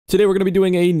Today we're going to be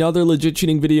doing another legit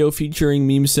cheating video featuring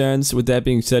Memesense. With that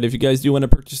being said, if you guys do want to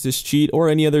purchase this cheat or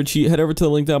any other cheat, head over to the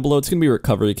link down below. It's going to be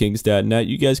recoverykings.net.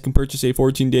 You guys can purchase a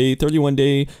 14-day,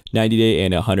 31-day, 90-day,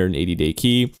 and 180-day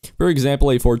key. For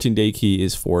example, a 14-day key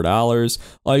is $4.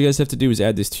 All you guys have to do is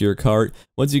add this to your cart.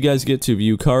 Once you guys get to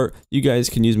view cart, you guys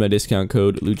can use my discount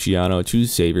code UghLuciano to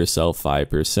save yourself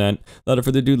 5%. Without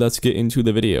further ado, let's get into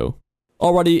the video.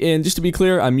 Alrighty, and just to be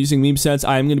clear, I'm using Memesense.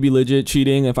 I'm going to be legit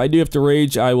cheating. If I do have to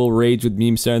rage, I will rage with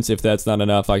Memesense. If that's not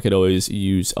enough, I could always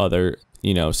use other,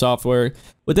 software.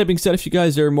 With that being said, if you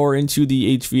guys are more into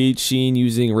the HVH scene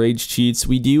using rage cheats,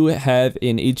 we do have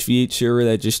an HVH server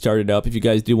that just started up. If you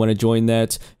guys do want to join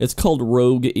that, it's called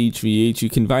Rogue HVH. You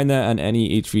can find that on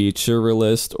any HVH server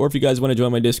list, or if you guys want to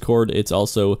join my Discord, it's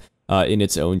also in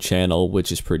its own channel,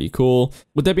 which is pretty cool.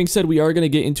 With that being said, we are going to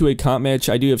get into a comp match.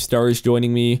 I do have Stars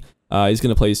joining me. He's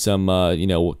going to play some,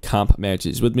 comp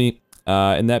matches with me.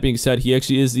 And that being said, he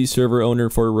actually is the server owner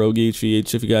for Rogue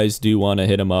HVH. If you guys do want to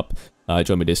hit him up,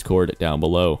 join my Discord down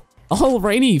below.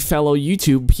 Alrighty, fellow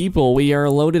YouTube people, we are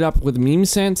loaded up with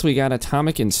Memesense. We got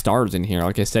Atomic and Stars in here.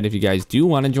 Like I said, if you guys do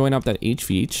want to join up that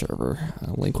HVH server,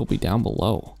 link will be down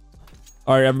below.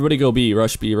 Alright, everybody go B.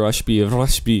 Rush B, rush B,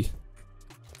 rush B.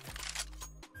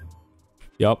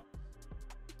 Yup.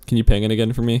 Can you ping it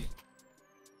again for me?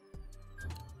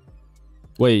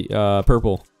 Wait,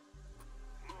 purple.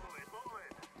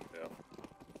 Yeah.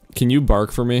 Can you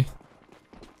bark for me?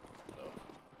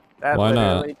 That Why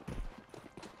not?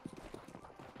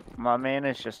 My man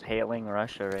is just hailing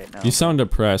Russia right now. You sound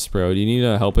depressed, bro. Do you need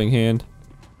a helping hand?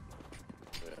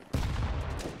 Yeah.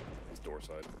 It's door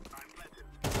side.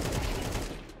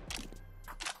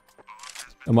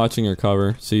 I'm watching your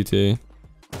cover, CT.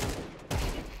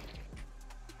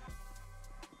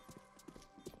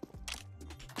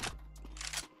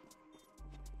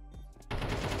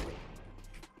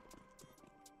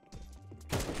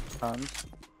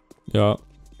 Yeah.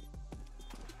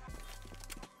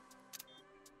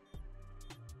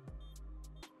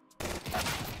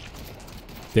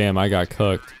 Damn, I got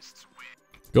cooked.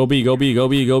 Go B, go B, go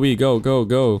B, go B, go, go,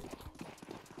 go.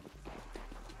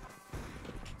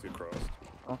 Too crossed.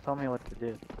 Don't tell me what to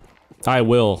do. I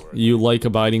will. You like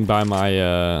abiding by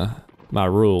my my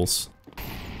rules.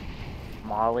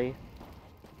 Molly.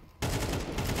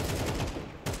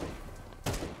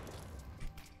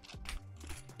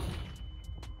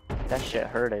 That shit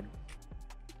hurted.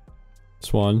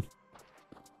 Just one.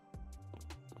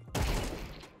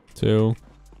 Two.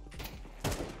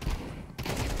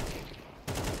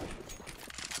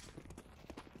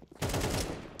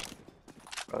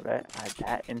 Bro, that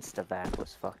insta-vac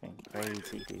was fucking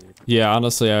crazy, dude. Yeah,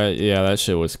 honestly, yeah, that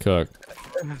shit was cooked.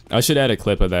 I should add a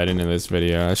clip of that into this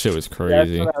video. That shit was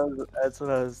crazy. That's what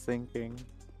I was thinking.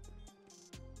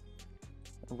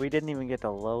 We didn't even get to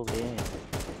load in.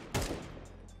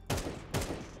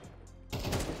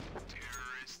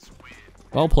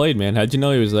 Well played, man. How'd you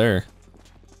know he was there?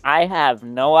 I have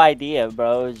no idea,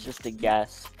 bro. It was just a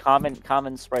guess.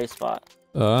 Common spray spot.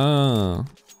 Oh.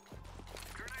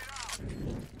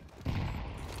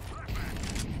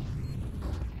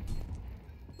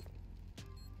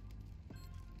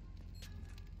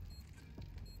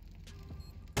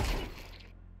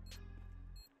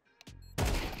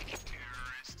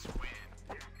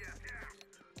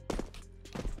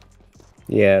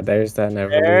 Yeah, there's that never.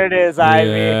 There it is, Ivy.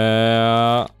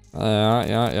 Yeah.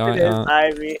 It is,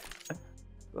 Ivy.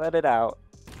 Let it out.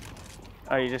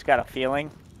 Oh, you just got a feeling?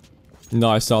 No,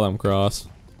 I saw them cross.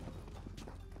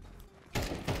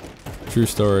 True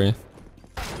story.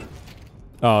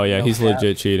 Oh yeah, he's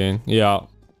legit cheating. Yeah.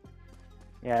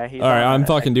 Yeah, he's Alright, I'm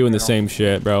fucking doing the same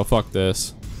shit, bro. Fuck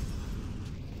this.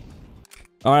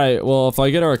 Alright, well, if I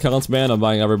get our accounts banned, I'm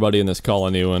buying everybody in this call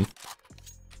a new one.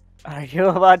 Are you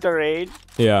about to rage?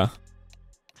 Yeah.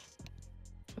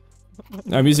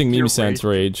 I'm using Memesense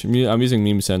Rage. I'm using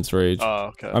Memesense Rage. Oh,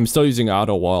 okay. I'm still using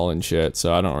auto wall and shit,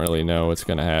 so I don't really know what's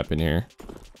gonna happen here.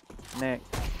 Nick.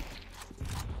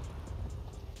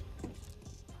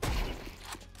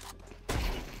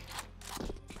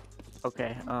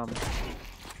 Okay,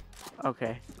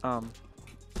 Okay,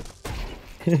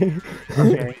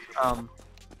 okay,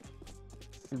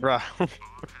 Bruh.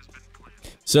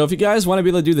 So if you guys want to be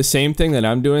able to do the same thing that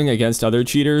I'm doing against other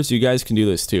cheaters, you guys can do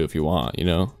this too if you want,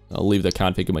 I'll leave the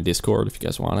config in my Discord if you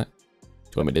guys want it.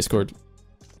 Join my Discord.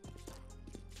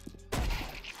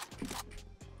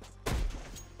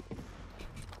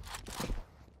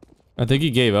 I think he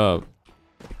gave up.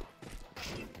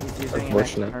 he's using an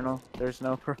external. There's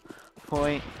no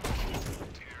point.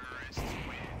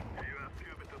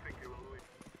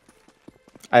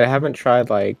 I haven't tried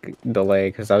like delay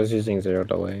because I was using 0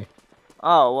 delay.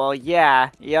 Oh, well, yeah.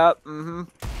 Yep. Mm-hmm.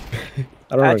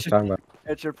 I don't know what you're talking about.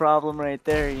 That's your problem right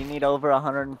there. You need over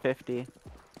 150.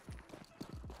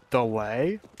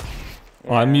 Delay?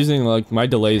 Well, I'm Yeah. using like my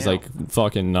delay is Damn. like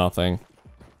fucking nothing.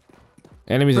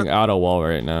 And I'm using auto wall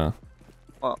right now.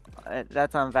 Well,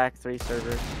 that's on VAC 3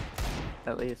 servers,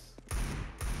 at least.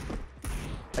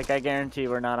 Like, I guarantee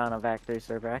we're not on a VAC 3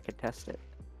 server. I could test it.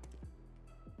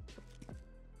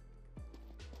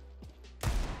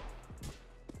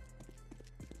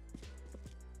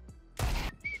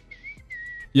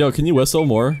 Yo, can you whistle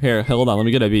more? Here, hold on. Let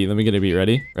me get a beat. Let me get a beat.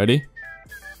 Ready? Ready?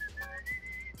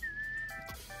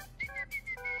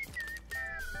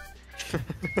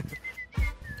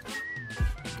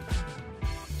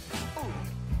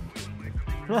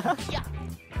 Yeah.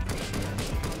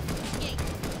 Yay.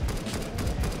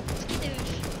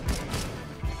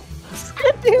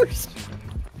 Skidoosh.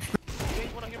 You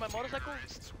guys wanna hear my motorcycle?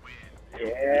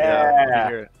 Yeah. let me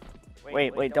hear it.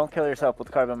 Wait, don't kill yourself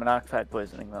with carbon monoxide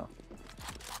poisoning, though.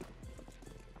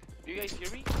 You guys hear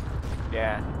me?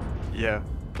 Yeah. Yeah.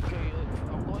 Okay,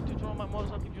 I'm going to turn on my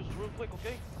motorcycle just real quick,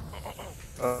 okay?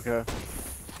 Okay.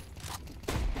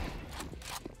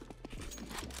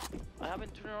 I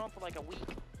haven't turned it on for like a week.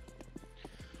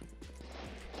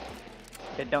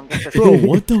 Kid, don't get this. Bro,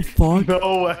 what the fuck?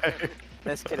 No way.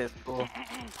 This kid is cool.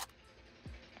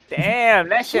 Damn,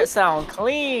 that shit sound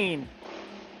clean.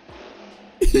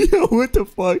 Yo, what the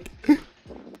fuck?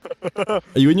 Are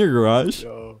you in your garage?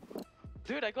 Yo.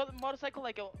 Dude, I got the motorcycle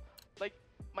like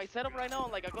my setup right now,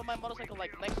 like I got my motorcycle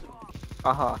like next to me.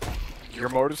 Uh-huh. Your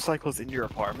motorcycle's in your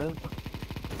apartment?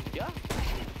 Yeah.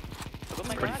 I got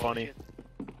my Pretty garage and funny. shit.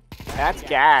 That's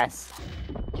gas.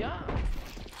 Yeah.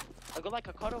 I got like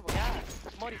a car over gas.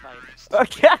 It's modified.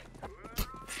 Okay.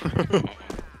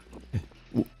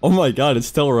 Oh my god, it's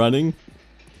still running?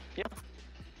 Yeah.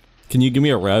 Can you give me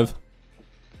a rev?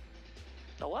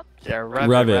 The what? Yeah,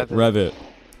 Rev it.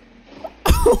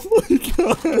 Oh my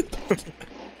god.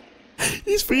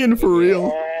 He's being for real.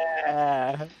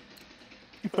 Yeah.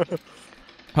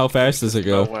 How fast does it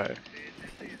No go? way.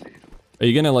 Are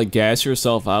you gonna like gas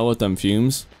yourself out with them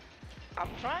fumes? I'm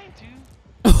trying to.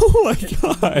 Oh my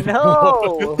god.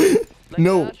 No. Like,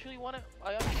 No. I actually wanna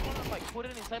like put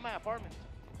it inside my apartment.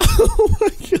 Oh my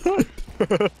god. I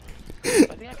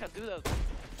think I can do that.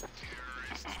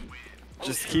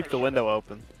 Just keep the window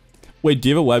open. Wait, do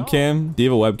you have a webcam? Do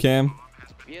you have a webcam?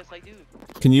 Yes, I do.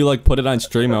 Can you like put it on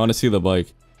stream? I want to see the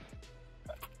bike.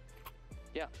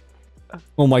 Yeah.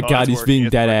 Oh my Oh, god, it's he's working, being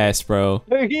it's dead working. ass, bro.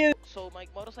 So my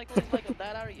motorcycle is like in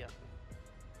that area.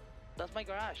 That's my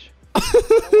garage.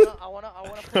 I wanna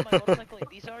put my motorcycle in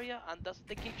this area, and that's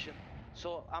the kitchen.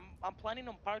 So I'm planning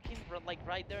on parking like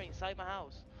right there inside my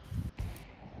house.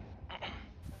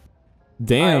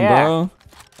 Damn, Oh, yeah. bro.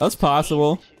 That's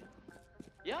possible.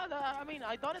 Yeah, I mean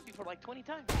I done it before like 20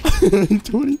 times.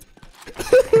 20.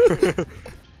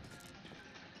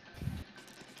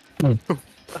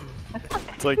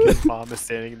 It's like his mom is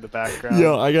standing in the background.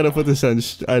 Yo, I gotta put this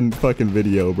on fucking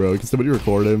video, bro. Can somebody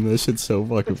record him? This shit's so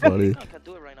fucking funny. I can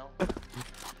do it right now.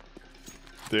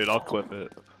 Dude, I'll clip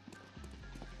it.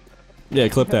 Yeah,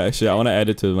 clip that shit. I want to add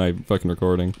it to my fucking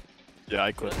recording. Yeah,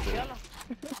 I clipped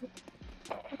it.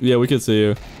 Yeah, we can see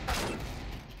you.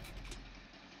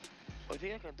 I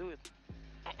think I can do it.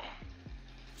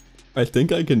 I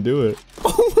think I can do it.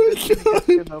 Oh my god.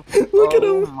 Look at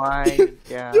Oh him. my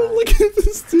god. Yo, look at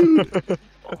this dude.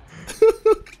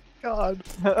 God.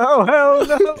 Oh hell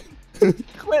no.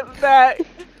 Clip that.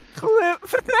 Clip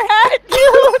that,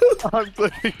 dude. I'm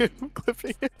clipping it. I'm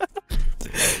clipping it.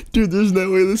 Dude, there's no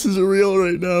way this is real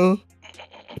right now.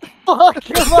 Fuck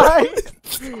am I?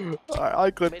 Alright,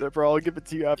 I clipped it, bro. I'll give it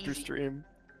to you after stream.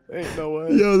 Ain't no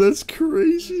way. Yo, that's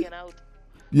crazy. Get out.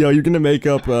 Yo, you're gonna make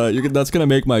up, that's gonna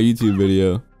make my YouTube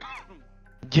video.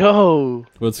 Yo,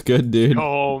 What's good, dude?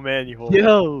 Oh man, you hold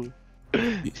yo.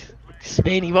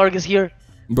 Spanny Vargas here.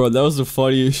 Bro, that was the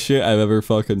funniest shit I've ever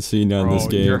fucking seen on Bro, this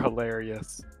game. you're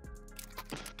hilarious.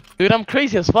 Dude, I'm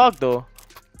crazy as fuck though.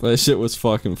 That shit was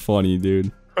fucking funny,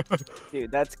 dude.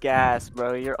 Dude, that's gas,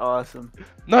 bro. You're awesome.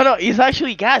 No, it's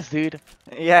actually gas, dude.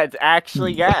 Yeah, it's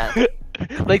actually gas.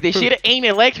 Like the shit ain't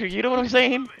electric. You know what I'm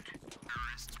saying?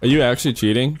 Are you actually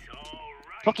cheating?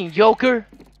 Fucking Joker.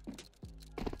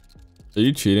 Are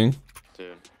you cheating?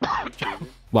 Dude.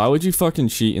 Why would you fucking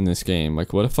cheat in this game?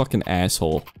 Like, what a fucking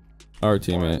asshole. Our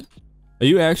teammate. Are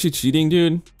you actually cheating,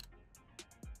 dude?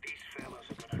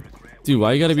 Dude,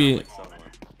 why you gotta be...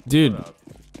 Dude.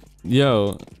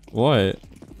 Yo. What?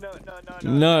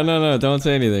 No, don't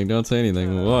say anything. Don't say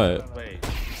anything. What? Wait,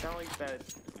 you sound like that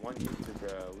one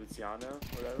YouTuber, Luciano,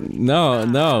 whatever.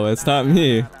 No, it's not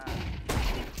me.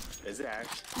 Is it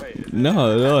actually? Wait.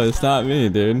 No, it's not me,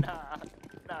 dude. Nah,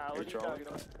 what are you talking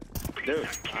about? Dude,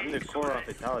 I'm the core of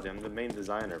Fatality. I'm the main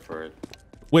designer for it.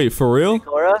 Wait, for real?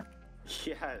 Cora?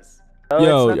 Yes. Oh,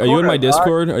 Yo, it's are you in my Nakora, dog.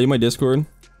 Discord? Are you in my Discord?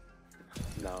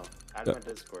 No. Add my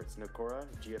Discord. It's Nakora,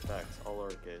 GFX, all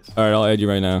lowercase. Alright, I'll add you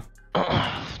right now.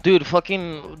 Dude,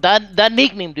 fucking that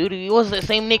nickname, dude. It was the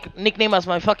same nickname as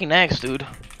my fucking ex, dude.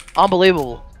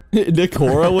 Unbelievable.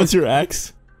 Nakora was your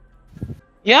ex?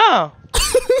 Yeah.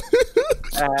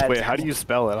 Wait, how do you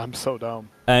spell it? I'm so dumb.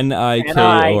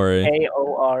 Nikora.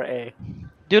 Nikora.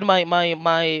 Dude,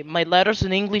 my letters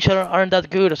in English aren't that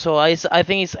good, so I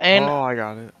think it's N Oh, I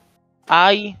got it.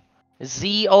 I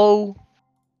Z O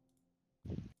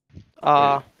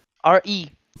R E.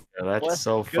 Yeah, that's What's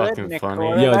so good, fucking Nakora?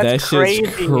 funny. Yo, that That's shit's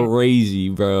crazy. crazy,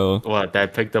 bro. What,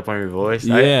 that picked up on your voice?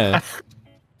 Yeah.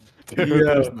 Dude, Yeah.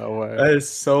 there's no way. That is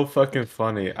so fucking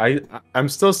funny. I'm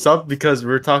still subbed because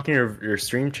we were talking your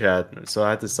stream chat, so I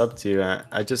had to sub to you.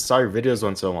 I just saw your videos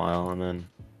once in a while, and then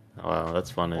wow,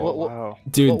 that's funny. Wow.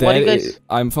 Dude, What do you that guys-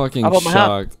 I'm fucking How about my hat?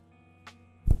 shocked.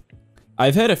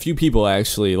 I've had a few people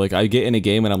actually, like I get in a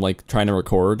game and I'm like trying to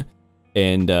record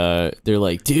and they're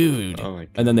like, dude, Oh my god.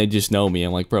 and then they just know me.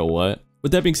 I'm like, bro, what?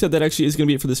 With that being said, that actually is going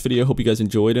to be it for this video. Hope you guys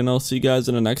enjoyed and I'll see you guys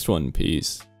in the next one.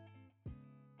 Peace.